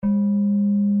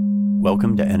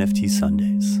Welcome to NFT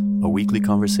Sundays, a weekly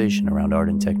conversation around art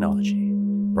and technology,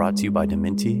 brought to you by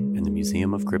Dementi and the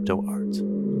Museum of Crypto Art.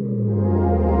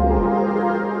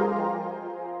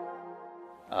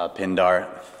 Pindar,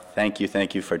 thank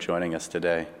you for joining us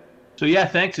today. So yeah,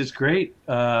 thanks. It's great.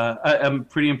 I'm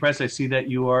pretty impressed. I see that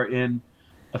you are in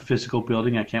a physical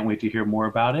building. I can't wait to hear more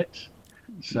about it.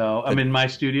 So I'm in my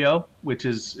studio, which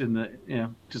is in the,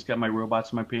 just got my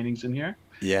robots and my paintings in here.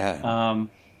 Yeah.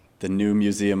 The new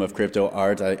Museum of Crypto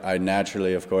Art. I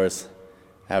naturally, of course,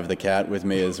 have the cat with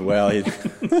me as well. He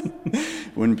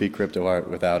wouldn't be crypto art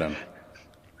without him.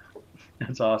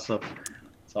 That's awesome.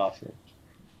 It's awesome.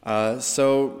 I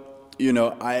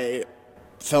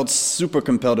felt super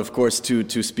compelled, of course,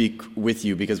 to speak with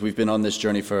you because we've been on this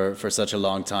journey for such a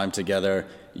long time together.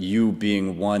 You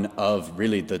being one of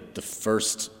really the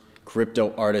first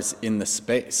crypto artists in the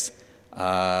space.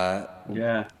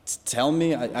 Yeah. Tell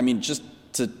me, I mean, just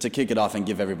to kick it off and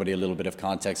give everybody a little bit of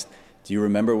context, do you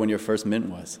remember when your first mint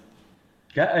was?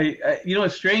 Yeah,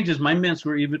 what's strange is my mints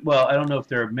were I don't know if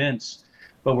they're mints,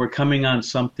 but we're coming on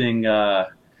something,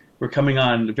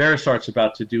 Verisart's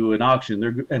about to do an auction.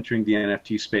 They're entering the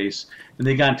NFT space, and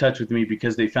they got in touch with me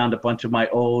because they found a bunch of my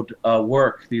old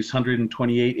work, these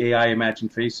 128 AI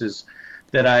imagined faces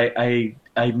that I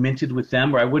minted with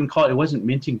them, or I wouldn't call it wasn't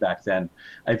minting back then.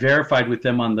 I verified with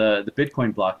them on the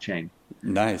Bitcoin blockchain.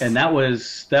 Nice. And that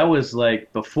was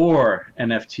like before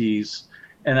NFTs,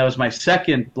 and that was my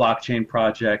second blockchain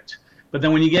project. But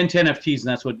then when you get into NFTs, and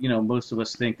that's what most of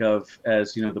us think of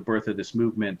as the birth of this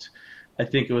movement, I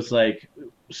think it was like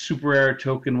super rare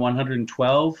token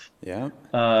 112. Yeah.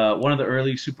 One of the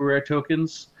early super rare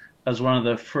tokens. I was one of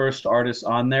the first artists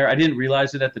on there. I didn't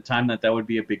realize it at the time that would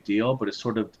be a big deal, but it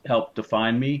sort of helped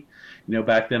define me.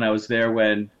 Back then I was there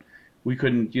when we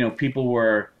couldn't, people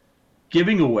were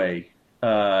giving away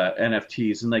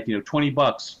NFTs and like, $20,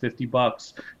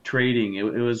 $50 trading. It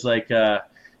was like, it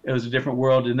was a different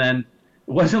world. And then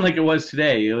it wasn't like it was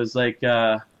today. It was like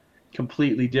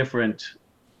completely different.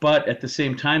 But at the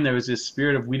same time, there was this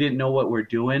spirit of we didn't know what we're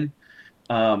doing.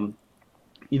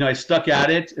 I stuck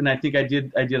at it, and I think I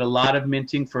did a lot of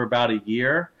minting for about a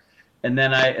year, and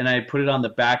then I put it on the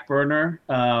back burner,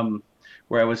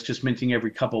 where I was just minting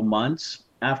every couple months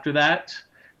after that.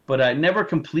 But I never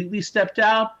completely stepped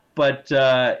out. But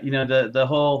the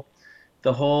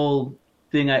whole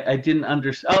thing I didn't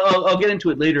understand. I'll get into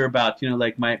it later about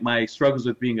like my struggles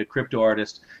with being a crypto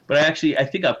artist. But I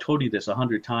think I've told you this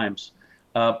 100 times.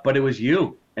 But it was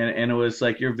you, and it was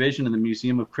like your vision in the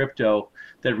Museum of Crypto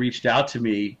that reached out to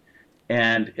me,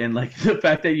 and like the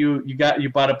fact that you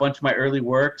bought a bunch of my early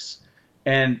works,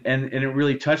 and it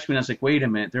really touched me. And I was like, wait a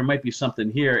minute, there might be something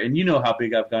here. And you know how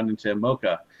big I've gone into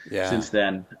Mocha since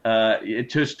then. It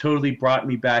just totally brought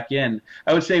me back in.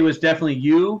 I would say it was definitely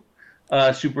you,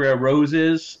 Super Rare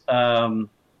Roses,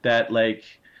 that like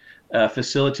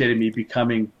facilitated me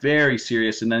becoming very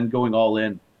serious and then going all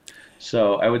in.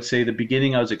 So I would say the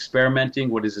beginning I was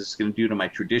experimenting. What is this going to do to my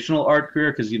traditional art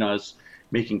career? Because I was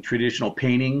making traditional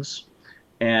paintings,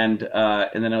 and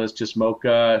then I was just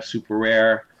Mocha, Super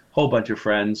Rare, whole bunch of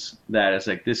friends that is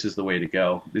like, this is the way to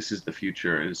go. This is the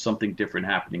future. There's something different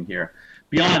happening here.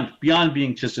 Beyond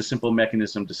being just a simple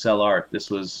mechanism to sell art, this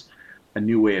was a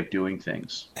new way of doing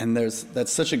things. And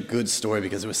that's such a good story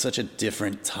because it was such a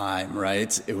different time,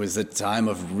 right? It was a time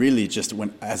of really just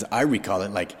when, as I recall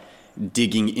it, like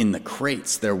digging in the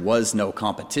crates. There was no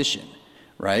competition,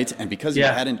 right? And because you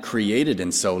hadn't created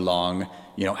in so long,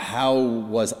 how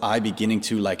was I beginning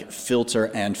to like filter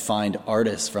and find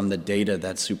artists from the data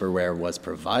that Super Rare was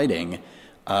providing?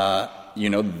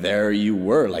 There you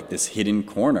were, like this hidden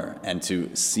corner, and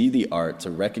to see the art,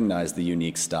 to recognize the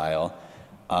unique style,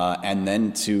 and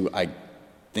then to, I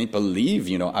believe,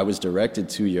 I was directed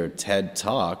to your TED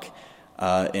Talk,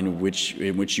 in which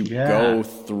you go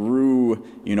through,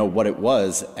 what it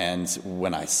was. And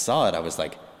when I saw it, I was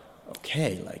like,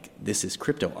 okay, like this is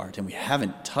crypto art, and we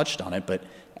haven't touched on it,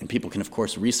 and people can of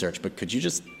course research, but could you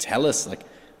just tell us like,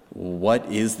 what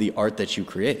is the art that you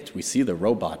create? We see the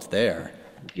robot there.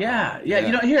 Yeah.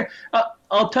 Here,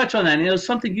 I'll touch on that. And it was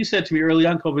something you said to me early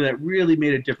on, Colborn, that really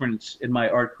made a difference in my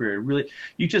art career. Really,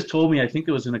 you just told me, I think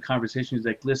it was in a conversation, he's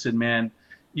like, listen, man,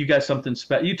 you got something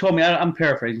special. You told me, I'm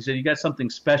paraphrasing, you said, you got something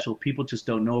special. People just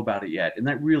don't know about it yet. And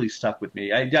that really stuck with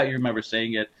me. I doubt you remember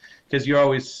saying it because you're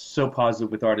always so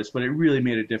positive with artists, but it really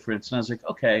made a difference. And I was like,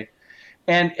 okay.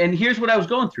 And here's what I was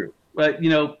going through. But,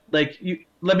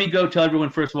 let me go tell everyone,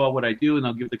 first of all, what I do, and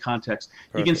I'll give the context.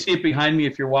 Perfect. You can see it behind me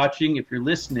if you're watching, if you're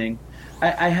listening.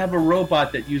 I have a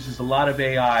robot that uses a lot of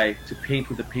AI to paint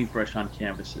with a paintbrush on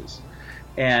canvases.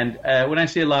 And when I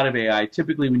say a lot of AI,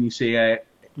 typically when you say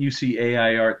you see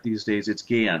AI art these days, it's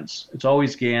GANs. It's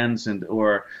always GANs,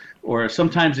 or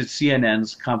sometimes it's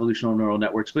CNNs, convolutional neural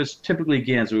networks, but it's typically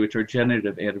GANs, which are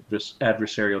generative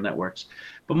adversarial networks.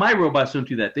 But my robots don't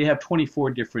do that. They have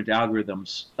 24 different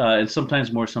algorithms, and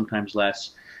sometimes more, sometimes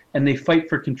less, and they fight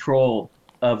for control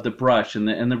of the brush. And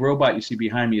the robot you see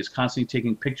behind me is constantly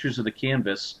taking pictures of the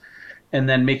canvas and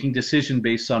then making decisions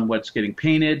based on what's getting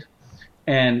painted,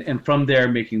 and from there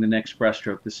making the next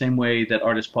brushstroke. The same way that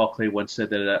artist Paul Klee once said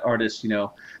that an artist,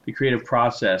 the creative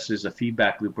process is a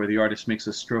feedback loop where the artist makes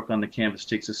a stroke on the canvas,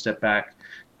 takes a step back,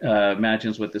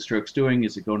 imagines what the stroke's doing,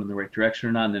 is it going in the right direction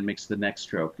or not, and then makes the next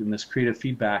stroke. And this creative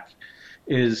feedback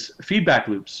is feedback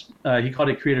loops. He called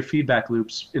it creative feedback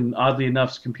loops, and oddly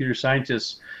enough, computer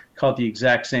scientists call it the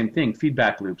exact same thing,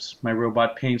 feedback loops. My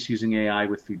robot paints using AI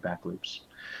with feedback loops.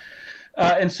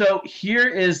 And so here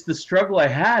is the struggle I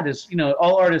had is,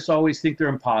 all artists always think they're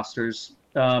imposters,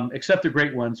 except the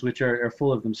great ones, which are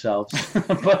full of themselves.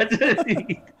 but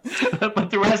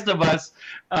the rest of us,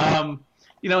 and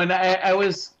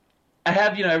I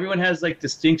have, everyone has like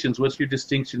distinctions. What's your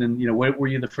distinction? And, what were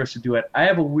you the first to do it? I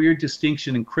have a weird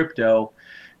distinction in crypto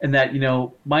in that,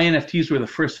 my NFTs were the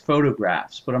first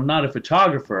photographs, but I'm not a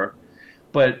photographer,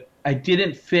 but I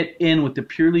didn't fit in with the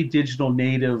purely digital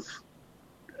native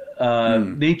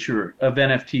nature of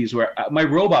NFTs, where my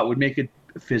robot would make a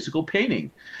physical painting,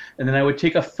 and then I would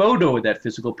take a photo of that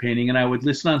physical painting, and I would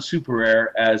list it on Super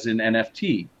Rare as an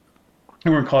NFT. They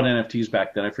weren't called NFTs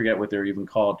back then. I forget what they were even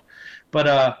called,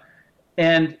 but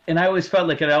and I always felt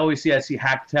like I'd see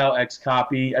Hacktow,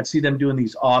 Xcopy. I'd see them doing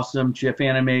these awesome GIF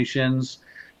animations,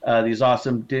 these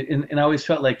awesome, and I always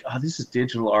felt like, oh, this is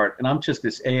digital art, and I'm just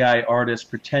this AI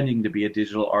artist pretending to be a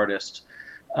digital artist.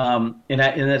 And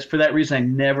that's for that reason I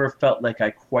never felt like I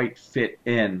quite fit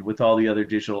in with all the other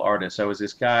digital artists. I was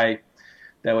this guy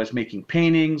that was making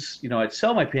paintings. I'd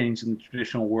sell my paintings in the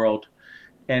traditional world,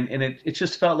 and it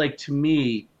just felt like, to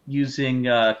me, using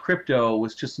crypto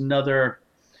was just another.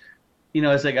 I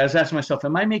was asking myself,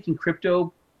 am I making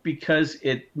crypto because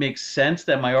it makes sense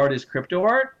that my art is crypto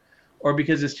art, or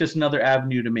because it's just another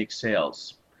avenue to make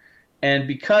sales? And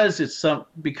because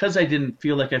I didn't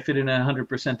feel like I fit in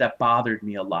 100%, that bothered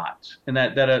me a lot, and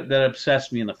that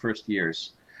obsessed me in the first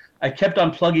years. I kept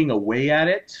on plugging away at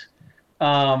it,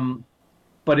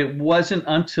 but it wasn't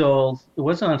until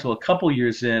a couple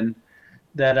years in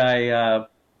that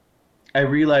I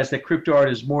realized that crypto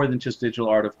art is more than just digital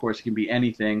art. Of course, it can be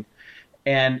anything,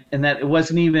 and that it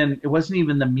wasn't even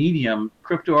the medium.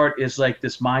 Crypto art is like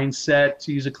this mindset,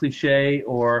 to use a cliche,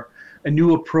 or a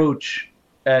new approach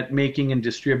at making and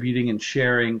distributing and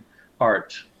sharing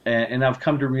art, and I've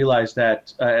come to realize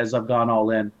that as I've gone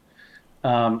all in.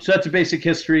 So that's a basic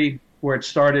history where it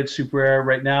started. Super Rare.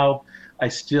 Right now, I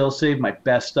still save my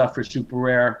best stuff for Super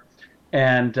Rare,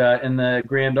 and in the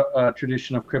grand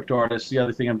tradition of crypto artists, the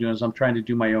other thing I'm doing is I'm trying to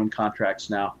do my own contracts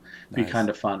now. Nice. Be kind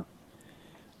of fun.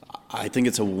 I think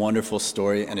it's a wonderful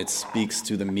story, and it speaks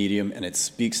to the medium, and it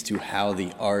speaks to how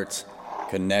the art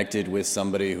connected with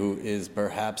somebody who is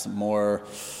perhaps more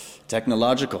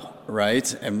technological,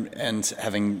 right? And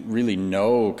having really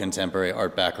no contemporary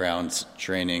art background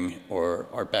training or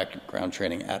art background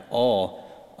training at all,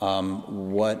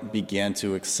 what began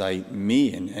to excite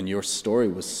me, and your story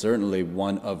was certainly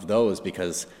one of those,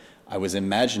 because I was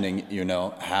imagining,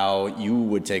 how you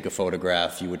would take a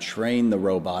photograph, you would train the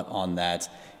robot on that,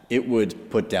 it would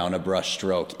put down a brush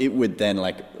stroke, it would then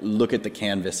look at the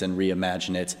canvas and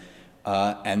reimagine it,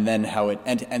 and then how it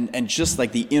and just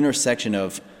like the intersection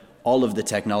of all of the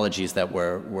technologies that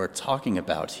we're talking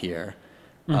about here,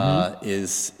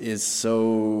 is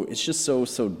so, it's just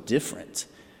so different.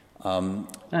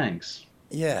 Thanks.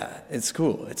 Yeah, it's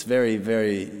cool. It's very,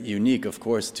 very unique, of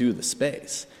course, to the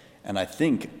space. And I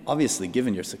think, obviously,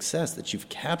 given your success, that you've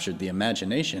captured the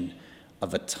imagination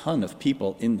of a ton of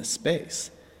people in the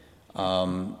space.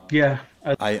 Yeah.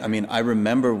 I mean, I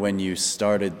remember when you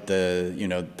started the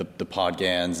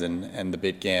Podgans and the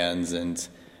Bitgans,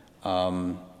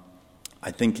 and I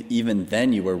think even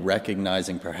then you were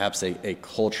recognizing perhaps a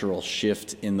cultural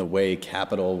shift in the way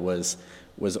capital was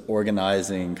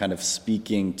organizing, kind of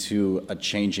speaking to a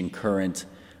changing current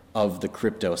of the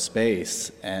crypto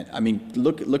space. And I mean,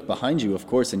 look behind you, of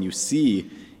course, and you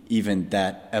see even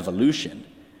that evolution.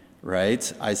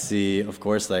 Right? I see, of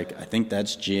course, I think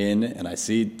that's Jin, and I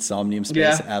see Somnium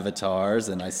Space avatars,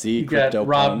 and I see Crypto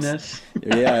Robness.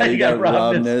 Yeah, you got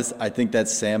Robness. I think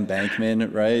that's Sam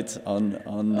Bankman, right? On.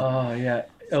 Oh yeah,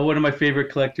 one of my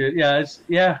favorite collectors.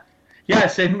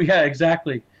 Same. Yeah,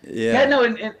 exactly. No,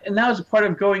 and that was a part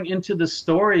of going into the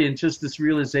story, and just this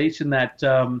realization that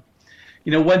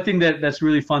One thing that's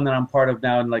really fun that I'm part of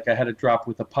now, and like I had a drop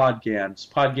with the Podgans.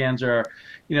 Podgans are,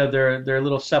 they're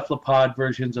little cephalopod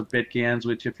versions of BitGans,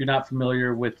 which if you're not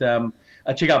familiar with them,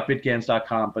 check out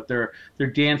bitgans.com. But they're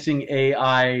dancing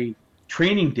AI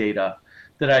training data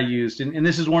that I used, and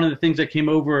this is one of the things that came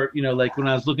over, like when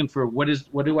I was looking for what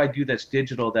do I do that's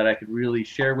digital that I could really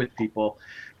share with people,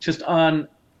 just on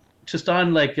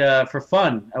like for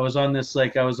fun. I was on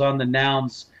the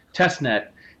Nouns testnet.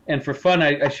 And for fun,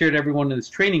 I shared everyone this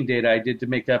training data I did to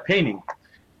make a painting,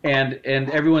 and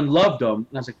everyone loved them.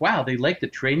 And I was like, wow, they like the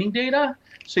training data.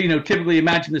 So typically,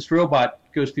 imagine this robot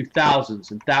goes through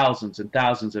thousands and thousands and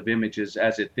thousands of images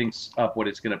as it thinks up what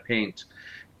it's going to paint,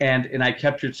 and I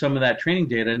captured some of that training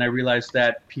data, and I realized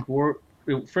that people were.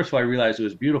 First of all, I realized it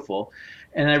was beautiful,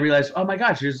 and I realized, oh my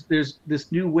gosh, there's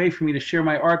this new way for me to share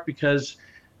my art because.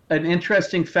 An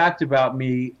interesting fact about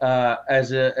me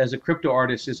as a crypto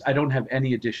artist is I don't have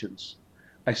any editions.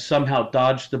 I somehow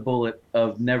dodged the bullet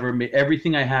of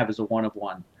everything I have is a one of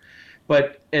one.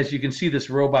 But as you can see, this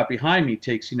robot behind me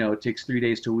takes 3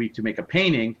 days to a week to make a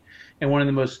painting. And one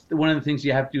of the things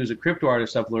you have to do as a crypto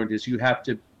artist, I've learned, is you have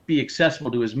to be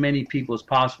accessible to as many people as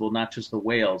possible, not just the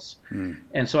whales.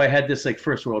 And so I had this like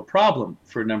first world problem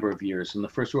for a number of years, and the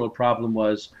first world problem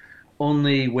was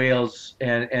only whales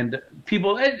and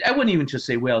people, I wouldn't even just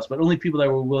say whales, but only people that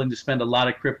were willing to spend a lot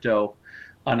of crypto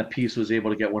on a piece was able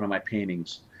to get one of my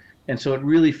paintings. And so it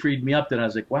really freed me up. Then I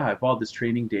was like, wow, I have all this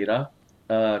training data,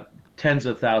 tens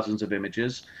of thousands of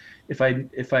images. If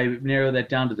I narrow that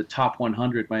down to the top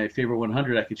 100, my favorite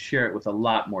 100, I could share it with a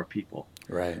lot more people.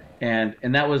 Right. And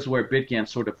that was where BitGan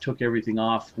sort of took everything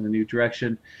off in a new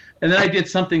direction. And then I did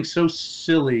something so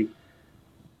silly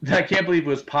that I can't believe it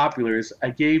was popular. Is I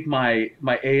gave my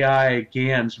AI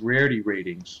GANs rarity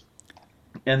ratings,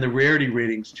 and the rarity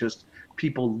ratings just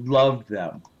people loved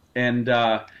them. And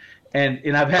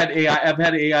I've had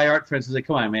AI art friends who say,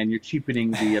 "Come on, man, you're cheapening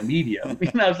the medium."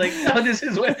 And I was like, "No, this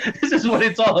is what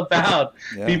it's all about.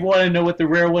 Yeah. People want to know what the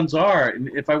rare ones are. And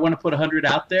if I want to put 100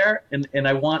 out there, and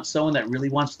I want someone that really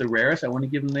wants the rarest, I want to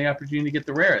give them the opportunity to get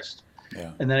the rarest.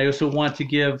 Yeah. And then I also want to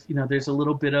give, there's a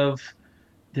little bit of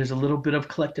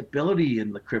collectability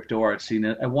in the crypto art scene.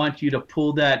 I want you to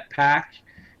pull that pack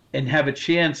and have a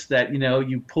chance that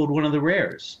you pulled one of the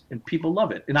rares, and people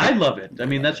love it, and I love it. I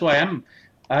mean, that's why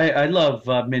I love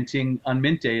minting on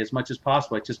mint day as much as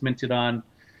possible. I just minted on,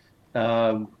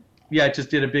 I just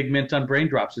did a big mint on brain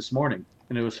drops this morning,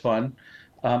 and it was fun.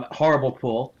 Horrible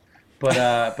pull, but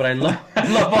I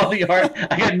love all the art.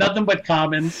 I got nothing but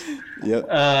commons. Yep.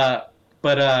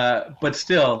 But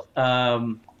still.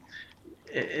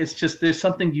 It's just there's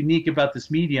something unique about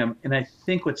this medium, and I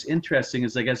think what's interesting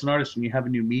is like as an artist, when you have a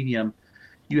new medium,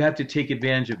 you have to take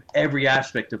advantage of every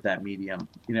aspect of that medium,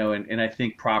 and I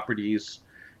think properties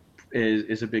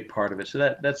is a big part of it.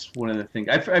 So that's one of the things.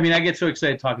 I mean, I get so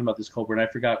excited talking about this, Colborn, I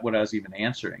forgot what I was even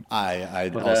answering. I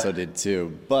also did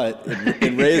too, but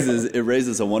it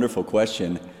raises a wonderful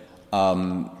question.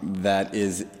 That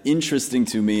is interesting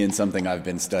to me and something I've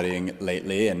been studying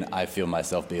lately, and I feel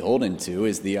myself beholden to,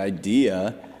 is the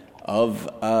idea of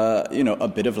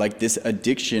a bit of like this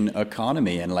addiction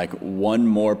economy and like one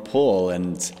more pull,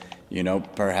 and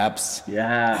perhaps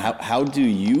how do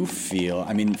you feel?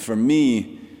 I mean, for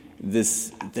me,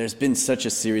 there's been such a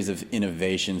series of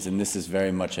innovations, and this is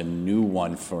very much a new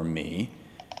one for me.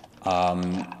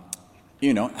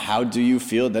 How do you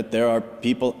feel that there are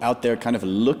people out there kind of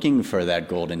looking for that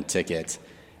golden ticket?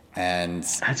 And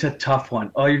that's a tough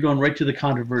one. Oh, you're going right to the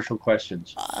controversial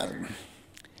questions.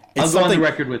 I'll go on the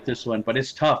record with this one, but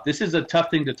it's tough. This is a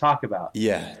tough thing to talk about.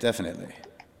 Yeah, definitely.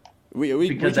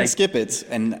 We can skip it,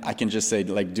 and I can just say,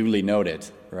 like, duly noted,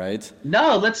 right?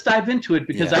 No, let's dive into it,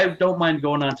 because I don't mind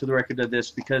going on to the record of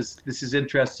this, because this is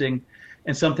interesting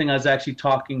and something I was actually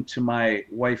talking to my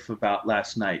wife about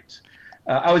last night.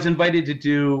 I was invited to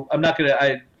do,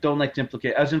 I don't like to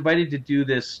implicate, I was invited to do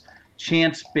this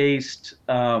chance-based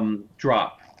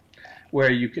drop where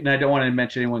you can, I don't want to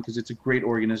mention anyone because it's a great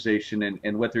organization,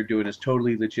 and what they're doing is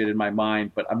totally legit in my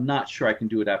mind, but I'm not sure I can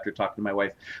do it after talking to my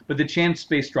wife. But the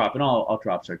chance-based drop, and all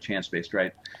drops are chance-based,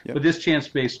 right? Yep. But this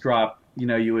chance-based drop,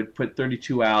 you would put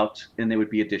 32 out, and they would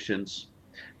be additions.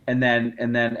 And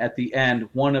then at the end,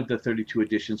 one of the 32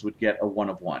 additions would get a one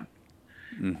of one.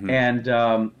 Mm-hmm.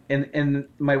 And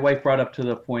my wife brought up to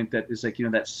the point that is like,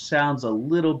 that sounds a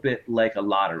little bit like a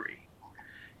lottery.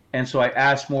 And so I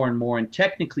asked more and more, and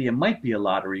technically it might be a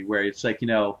lottery where it's like,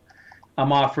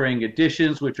 I'm offering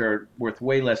additions which are worth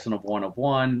way less than a one of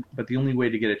one, but the only way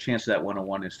to get a chance of that one of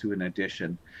one is through an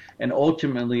addition. And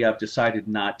ultimately I've decided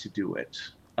not to do it.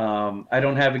 I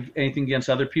don't have anything against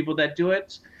other people that do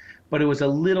it, but it was a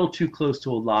little too close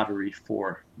to a lottery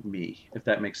for me, if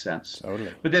that makes sense.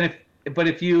 Totally. But then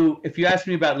if you ask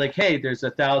me about like, hey, there's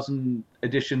 1,000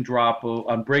 edition drop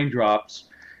on Brain Drops,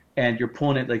 and you're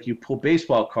pulling it like you pull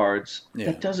baseball cards,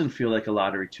 that doesn't feel like a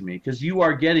lottery to me, because you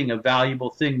are getting a valuable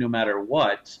thing no matter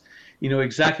what. You know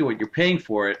exactly what you're paying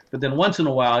for it. But then once in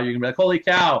a while, you're gonna be like, holy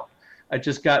cow, I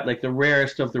just got like the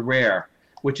rarest of the rare,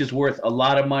 which is worth a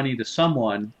lot of money to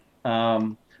someone.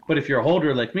 But if you're a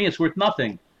holder like me, it's worth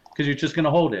nothing because you're just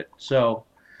gonna hold it. So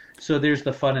there's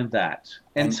the fun in that.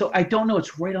 And so I don't know,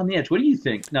 it's right on the edge. What do you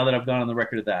think now that I've gone on the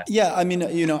record of that? Yeah, I mean,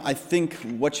 I think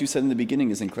what you said in the beginning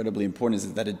is incredibly important,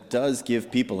 is that it does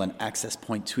give people an access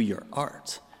point to your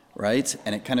art, right?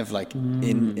 And it kind of like,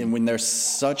 in when there's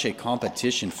such a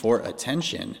competition for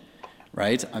attention,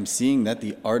 right? I'm seeing that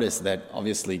the artists that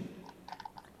obviously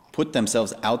put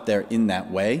themselves out there in that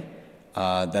way,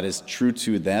 that is true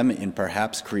to them in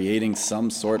perhaps creating some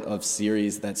sort of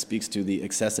series that speaks to the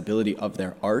accessibility of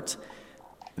their art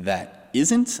that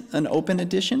isn't an open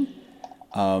edition,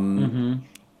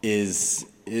 is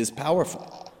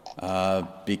powerful,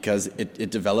 because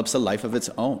it develops a life of its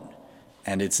own.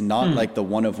 And it's not like the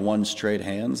one of one straight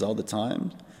hands all the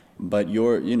time, but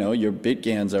your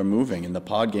BitGANs are moving and the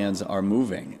PodGANs are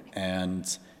moving.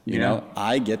 And you know,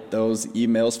 I get those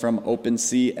emails from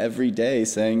OpenSea every day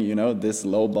saying, this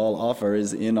lowball offer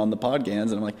is in on the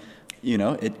PodGANs. And I'm like,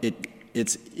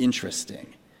 it's interesting.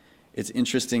 It's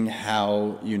interesting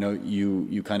how,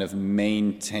 you kind of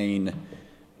maintain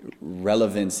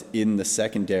relevance in the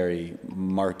secondary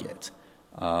market.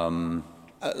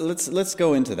 Let's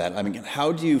go into that. I mean,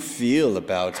 how do you feel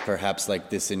about perhaps like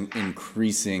this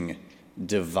increasing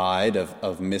divide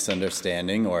of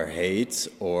misunderstanding or hate,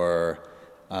 or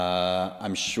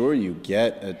I'm sure you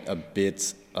get a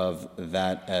bit of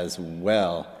that as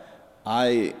well.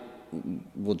 I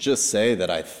will just say that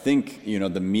I think,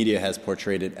 the media has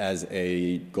portrayed it as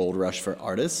a gold rush for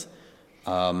artists.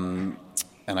 And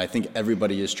I think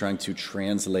everybody is trying to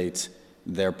translate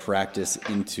their practice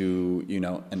into,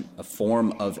 a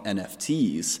form of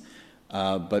NFTs.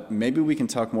 But maybe we can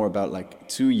talk more about, like,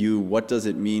 to you, what does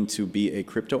it mean to be a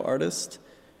crypto artist?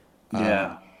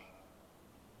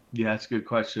 Yeah, that's a good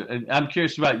question. And I'm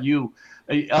curious about you.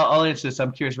 I'll answer this.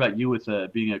 I'm curious about you with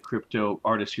being a crypto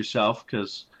artist yourself,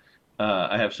 because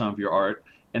I have some of your art,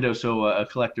 and also a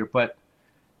collector. But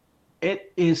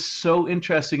it is so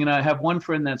interesting. And I have one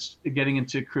friend that's getting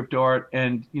into crypto art,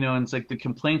 and and it's like the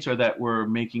complaints are that we're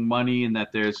making money, and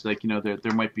that there's like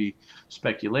there might be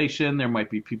speculation, there might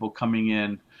be people coming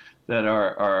in that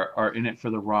are in it for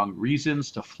the wrong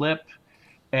reasons to flip.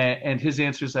 And his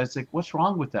answer is, I was like, what's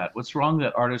wrong with that? What's wrong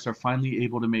that artists are finally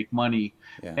able to make money?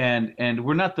 Yeah. And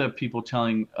we're not the people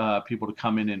telling people to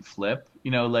come in and flip.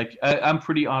 Like I'm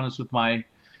pretty honest with my,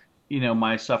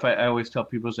 my stuff. I always tell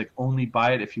people, it's like, only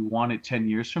buy it if you want it 10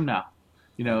 years from now.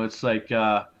 It's like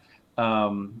I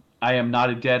am not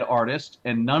a dead artist,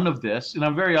 and none of this, and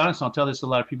I'm very honest, and I'll tell this to a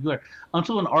lot of people here,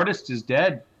 until an artist is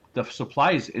dead, the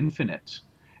supply is infinite.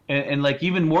 And like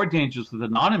even more dangerous with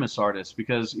anonymous artists,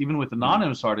 because even with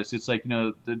anonymous artists, it's like,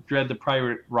 the Dread the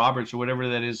Pirate Roberts or whatever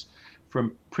that is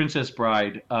from Princess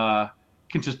Bride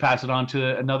can just pass it on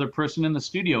to another person in the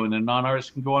studio, and a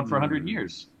non-artist can go on for 100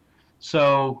 years.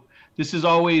 So this is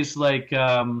always like,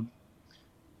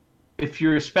 if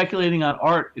you're speculating on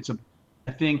art,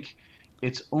 I think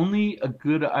it's only a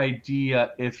good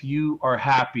idea if you are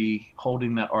happy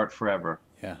holding that art forever.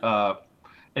 Yeah.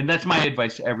 And that's my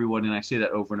advice to everyone, and I say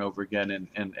that over and over again.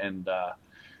 I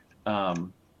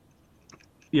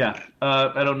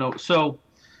don't know. So,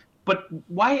 but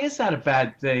why is that a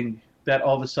bad thing that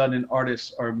all of a sudden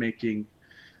artists are making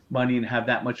money and have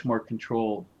that much more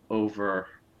control over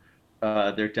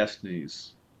their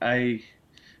destinies? I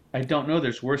don't know.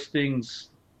 There's worse things.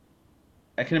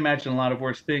 I can imagine a lot of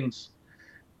worse things.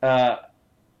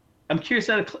 I'm curious,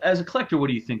 as a collector, what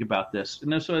do you think about this?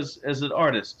 And also as an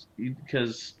artist,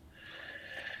 because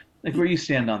like where you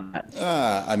stand on that?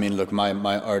 I mean, look,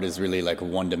 my art is really like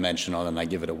one-dimensional, and I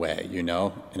give it away,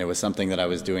 And it was something that I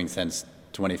was doing since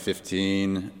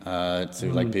 2015 to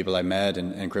like people I met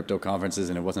and crypto conferences,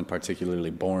 and it wasn't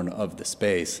particularly born of the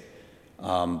space,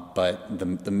 but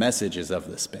the message is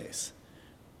of the space,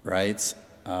 right?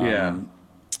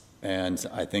 And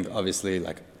I think obviously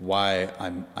like why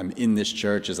I'm in this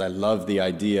church is I love the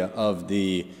idea of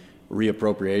the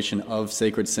reappropriation of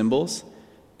sacred symbols,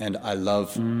 and I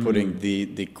love putting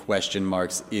the question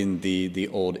marks in the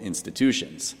old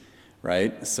institutions,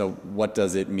 right? So what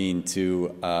does it mean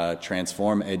to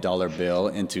transform a dollar bill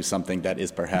into something that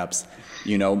is perhaps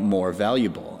more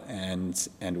valuable? And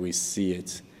we see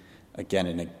it again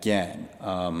and again.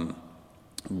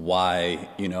 why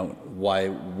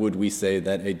would we say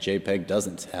that a JPEG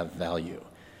doesn't have value?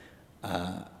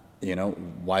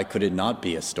 Why could it not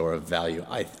be a store of value?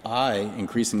 I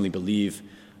increasingly believe,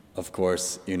 of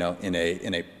course, in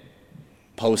a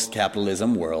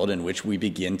post-capitalism world in which we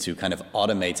begin to kind of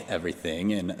automate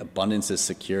everything and abundance is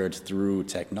secured through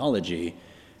technology,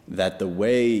 that the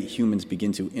way humans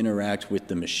begin to interact with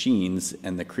the machines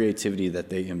and the creativity that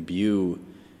they imbue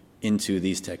into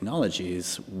these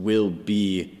technologies will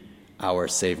be our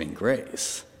saving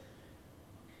grace.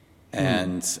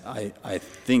 And I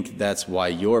think that's why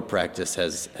your practice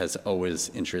has always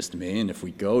interested me. And if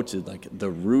we go to like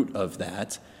the root of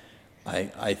that,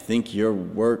 I think your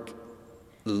work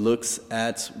looks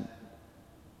at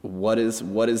what is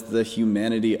the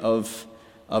humanity of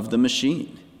the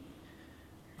machine.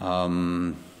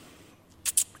 And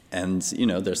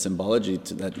there's symbology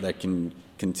to that can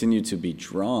continue to be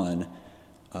drawn.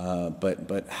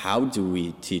 But how do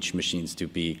we teach machines to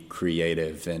be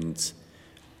creative, and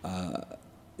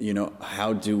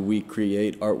how do we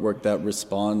create artwork that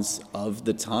responds of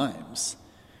the times,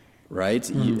 right?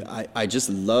 I just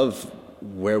love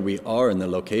where we are in the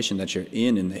location that you're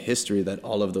in the history that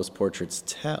all of those portraits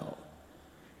tell,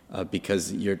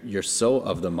 because you're so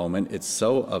of the moment, it's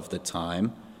so of the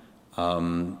time,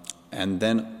 and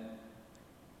then,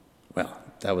 well,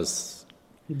 that was.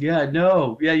 Yeah,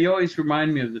 no, yeah. You always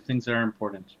remind me of the things that are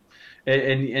important,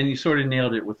 and you sort of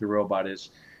nailed it with the robot. Is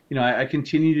I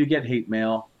continue to get hate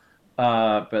mail,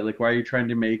 but like, why are you trying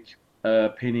to make a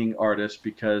painting artist?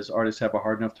 Because artists have a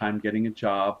hard enough time getting a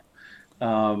job.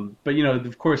 But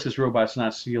of course, this robot's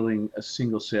not stealing a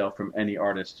single sale from any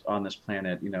artist on this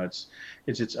planet.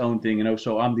 It's its own thing,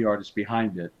 so I'm the artist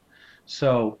behind it.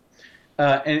 So,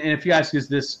 and if you ask, is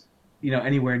this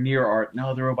anywhere near art?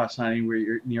 No, the robot's not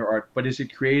anywhere near art. But is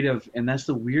it creative? And that's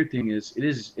the weird thing, is it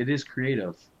is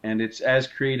creative, and it's as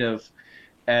creative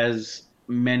as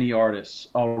many artists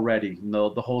already.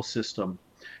 The whole system.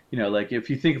 Like if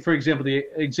you think, for example, the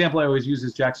example I always use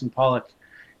is Jackson Pollock.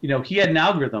 He had an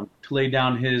algorithm to lay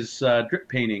down his drip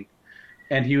painting,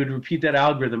 and he would repeat that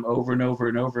algorithm over and over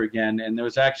and over again. And there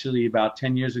was actually about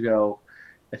 10 years ago,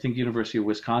 I think University of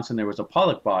Wisconsin, there was a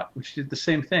Pollock bot which did the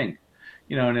same thing.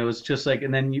 And it was just like,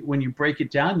 and then when you break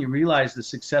it down, you realize the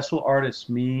successful artists,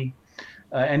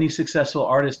 any successful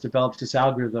artist develops this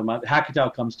algorithm.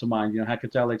 Hackatao comes to mind.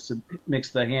 Hackatao likes to mix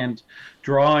the hand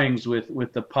drawings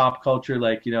with the pop culture,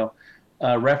 like,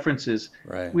 references.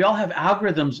 Right. We all have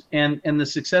algorithms, and the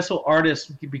successful artists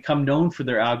become known for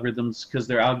their algorithms because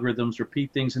their algorithms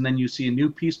repeat things, and then you see a new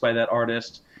piece by that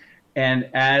artist, and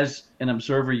as an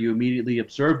observer, you immediately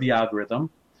observe the algorithm,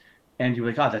 and you're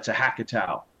like, oh, that's a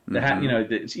Hackatao.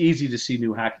 It's easy to see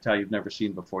new Hackatao you've never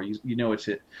seen before.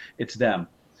 It's them,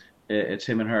 it's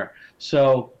him and her.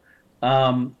 So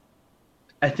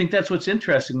I think that's what's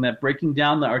interesting, that breaking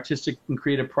down the artistic and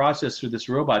creative process through this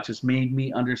robot just made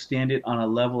me understand it on a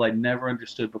level I never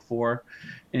understood before.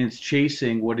 And it's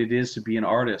chasing what it is to be an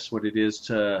artist, what it is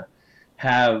to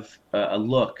have a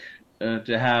look,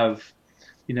 to have,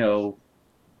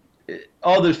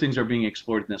 all those things are being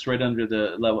explored in this, right under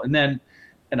the level. And then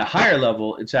at a higher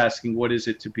level, it's asking, what is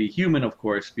it to be human, of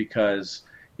course, because,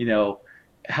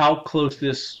 how close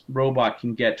this robot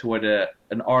can get to what a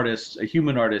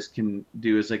human artist can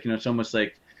do is like, it's almost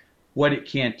like what it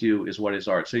can't do is what is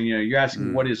art. So, you're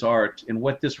asking what is art, and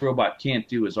what this robot can't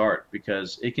do is art,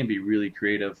 because it can be really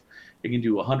creative. It can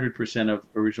do 100% of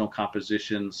original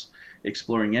compositions,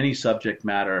 exploring any subject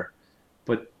matter,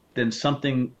 but then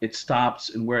it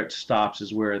stops, and where it stops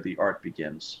is where the art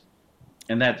begins.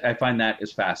 And that, I find that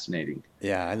is fascinating.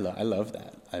 Yeah, I love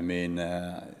that. I mean,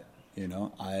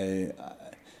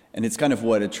 and it's kind of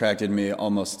what attracted me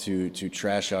almost to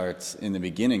trash arts in the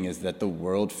beginning, is that the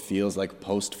world feels like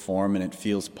post-form and it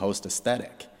feels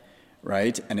post-aesthetic,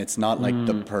 right? And it's not like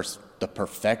the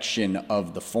perfection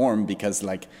of the form, because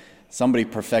like somebody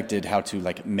perfected how to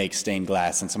like make stained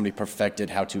glass, and somebody perfected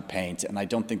how to paint, and I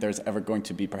don't think there's ever going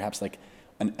to be perhaps like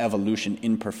an evolution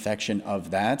in perfection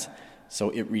of that. So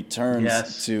it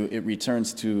returns to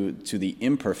the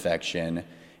imperfection,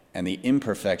 and the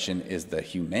imperfection is the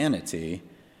humanity.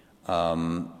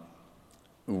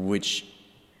 Which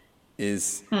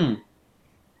is,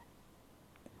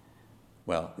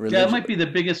 well, that might be the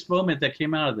biggest moment that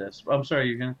came out of this. I'm sorry,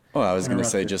 you're going to... Oh, I was going to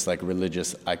say, just like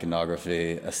religious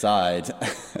iconography aside,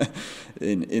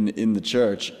 in the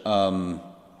church,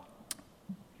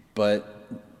 but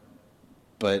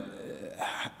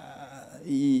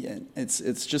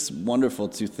it's just wonderful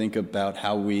to think about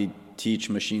how we teach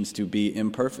machines to be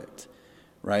imperfect,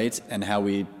 right? And how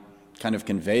we kind of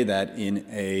convey that in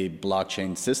a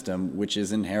blockchain system, which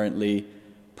is inherently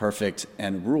perfect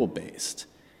and rule-based.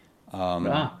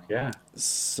 Yeah.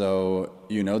 So,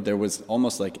 there was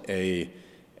almost like a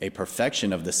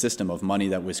perfection of the system of money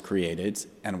that was created,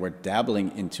 and we're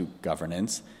dabbling into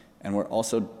governance, and we're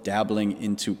also dabbling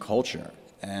into culture.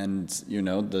 And,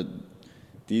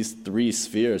 these three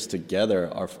spheres together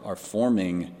are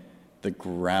forming the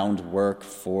groundwork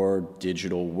for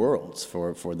digital worlds,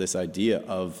 for this idea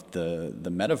of the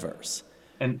metaverse.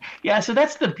 And yeah, so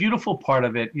that's the beautiful part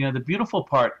of it. The beautiful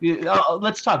part,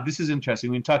 let's talk, this is interesting.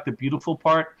 We can talk the beautiful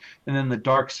part and then the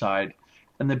dark side.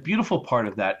 And the beautiful part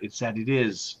of that is that it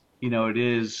is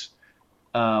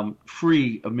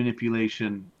free of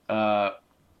manipulation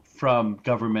from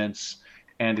governments,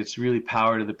 and it's really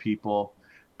power to the people.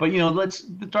 But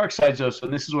the dark side is also,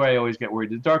 and this is where I always get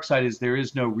worried. The dark side is there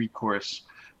is no recourse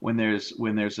when there's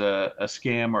a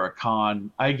scam or a con.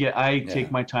 I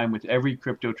take my time with every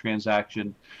crypto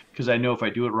transaction because I know if I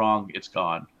do it wrong, it's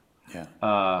gone.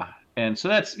 Yeah. And so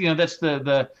that's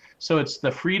so it's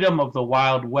the freedom of the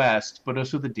Wild West, but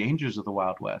also the dangers of the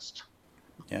Wild West.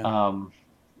 Yeah.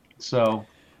 So.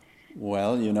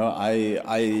 Well,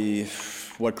 I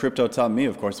what crypto taught me,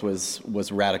 of course,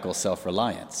 was radical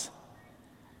self-reliance.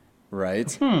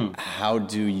 Right? How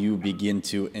do you begin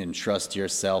to entrust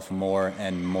yourself more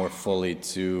and more fully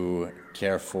to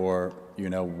care for,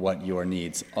 what your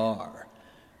needs are?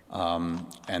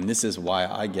 And this is why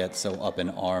I get so up in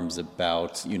arms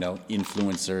about,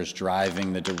 influencers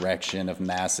driving the direction of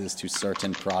masses to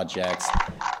certain projects.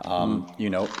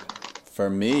 For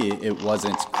me, it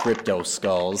wasn't crypto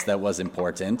skulls that was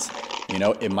important.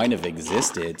 It might have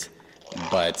existed,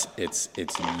 but it's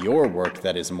your work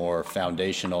that is more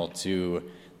foundational to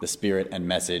the spirit and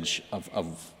message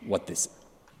of what this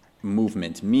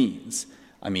movement means.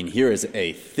 I mean, here is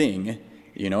a thing,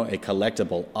 a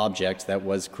collectible object that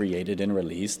was created and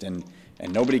released, and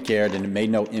nobody cared and it made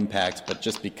no impact, but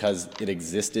just because it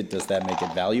existed, does that make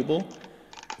it valuable?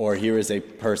 Or here is a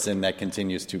person that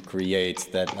continues to create,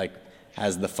 that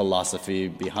has the philosophy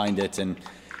behind it. And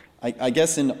I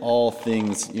guess in all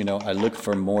things, I look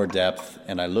for more depth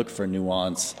and I look for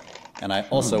nuance. And I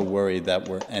also worry that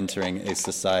we're entering a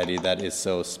society that is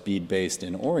so speed-based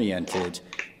and oriented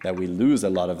that we lose a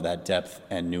lot of that depth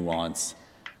and nuance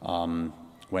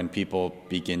when people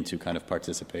begin to kind of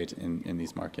participate in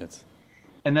these markets.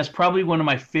 And that's probably one of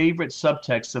my favorite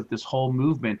subtexts of this whole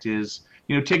movement is,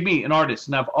 take me, an artist,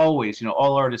 and I've always,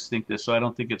 all artists think this, so I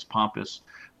don't think it's pompous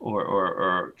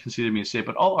or conceited me to say it,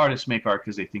 but all artists make art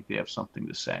because they think they have something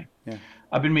to say. Yeah.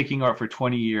 I've been making art for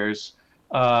 20 years.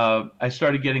 I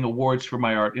started getting awards for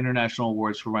my art, international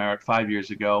awards for my art 5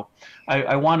 years ago.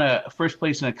 I won a first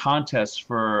place in a contest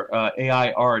for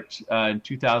AI art in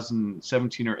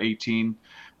 2017 or 18,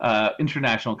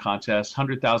 international contest,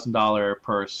 $100,000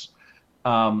 purse.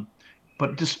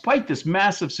 But despite this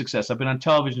massive success, I've been on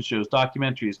television shows,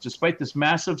 documentaries, despite this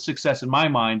massive success in my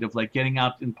mind of getting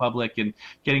out in public and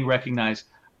getting recognized,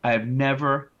 I have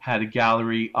never had a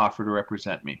gallery offer to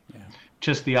represent me. Yeah.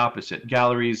 Just the opposite.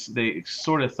 Galleries, they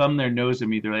sort of thumb their nose at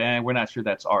me. They're like, we're not sure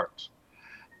that's art.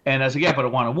 And I was like, yeah, but I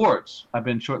won awards. I've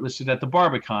been shortlisted at the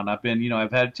Barbican. I've been,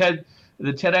 I've had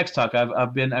the TEDx talk.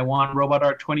 I won Robot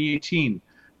Art 2018.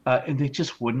 And they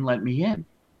just wouldn't let me in.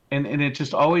 And it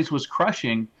just always was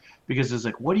crushing because it's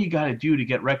like, what do you got to do to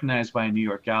get recognized by a New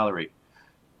York gallery?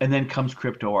 And then comes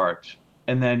crypto art.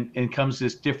 And then comes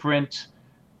this different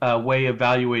way of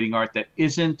evaluating art that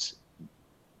isn't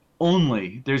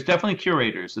only, there's definitely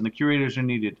curators, and the curators are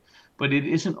needed, but it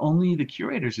isn't only the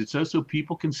curators. It's also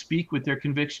people can speak with their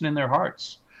conviction in their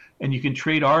hearts. And you can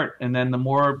trade art, and then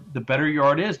the better your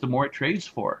art is, the more it trades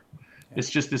for. Yeah. It's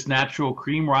just this natural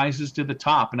cream rises to the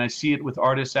top, and I see it with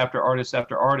artist after artist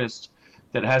after artist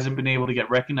that hasn't been able to get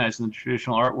recognized in the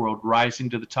traditional art world rising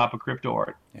to the top of crypto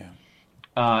art.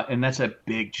 Yeah. And that's a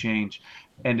big change.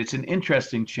 And it's an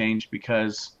interesting change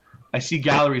because I see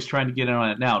galleries trying to get in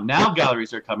on it now. Now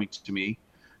galleries are coming to me,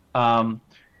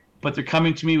 but they're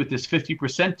coming to me with this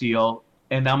 50% deal,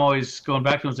 and I'm always going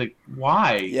back to them, like,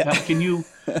 why? Yeah. How can you?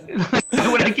 Why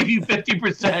would I give you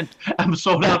 50%? I'm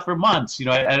sold out for months.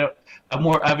 I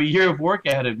have a year of work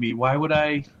ahead of me. Why would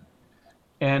I?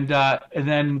 And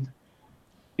then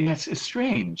it's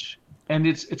strange, and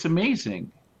it's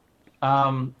amazing,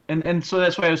 and so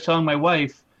that's why I was telling my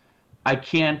wife, I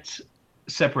can't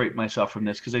separate myself from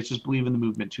this because I just believe in the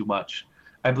movement too much.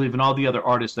 I believe in all the other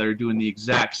artists that are doing the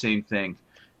exact same thing,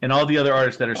 and all the other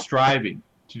artists that are striving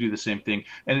to do the same thing,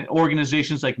 and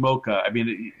organizations like MoCA. I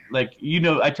mean,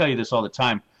 I tell you this all the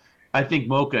time. I think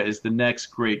MoCA is the next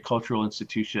great cultural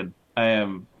institution. I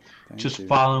am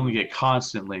following it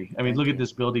constantly. I mean, look at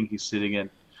this building he's sitting in.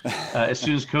 as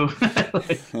soon as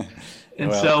COVID. And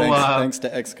well, so, thanks to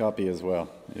Xcopy as well,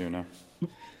 you know.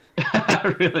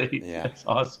 really, Yeah. that's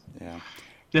awesome. Yeah.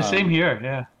 The same here,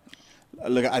 yeah.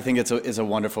 Look, I think it's a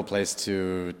wonderful place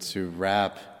to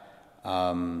wrap,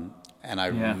 and I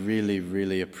really,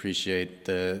 really appreciate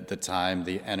the time,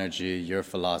 the energy, your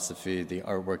philosophy, the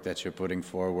artwork that you're putting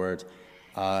forward,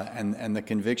 and the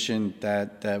conviction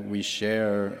that we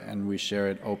share, and we share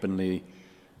it openly,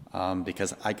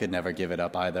 because I could never give it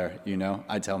up either. You know,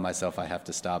 I tell myself I have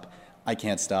to stop, I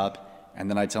can't stop, and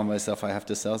then I tell myself I have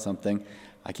to sell something,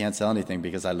 I can't sell anything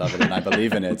because I love it and I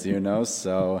believe in it. You know,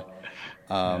 so.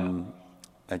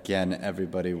 Again,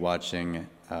 everybody watching,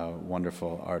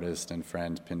 wonderful artist and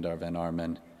friend Pindar van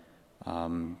Arman.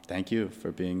 Thank you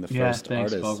for being the first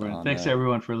artist. Colborn. Thanks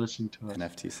everyone for listening to us.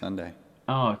 NFT Sunday.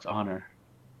 Oh, it's an honor.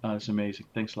 It's amazing.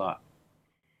 Thanks a lot.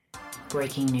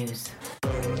 Breaking news.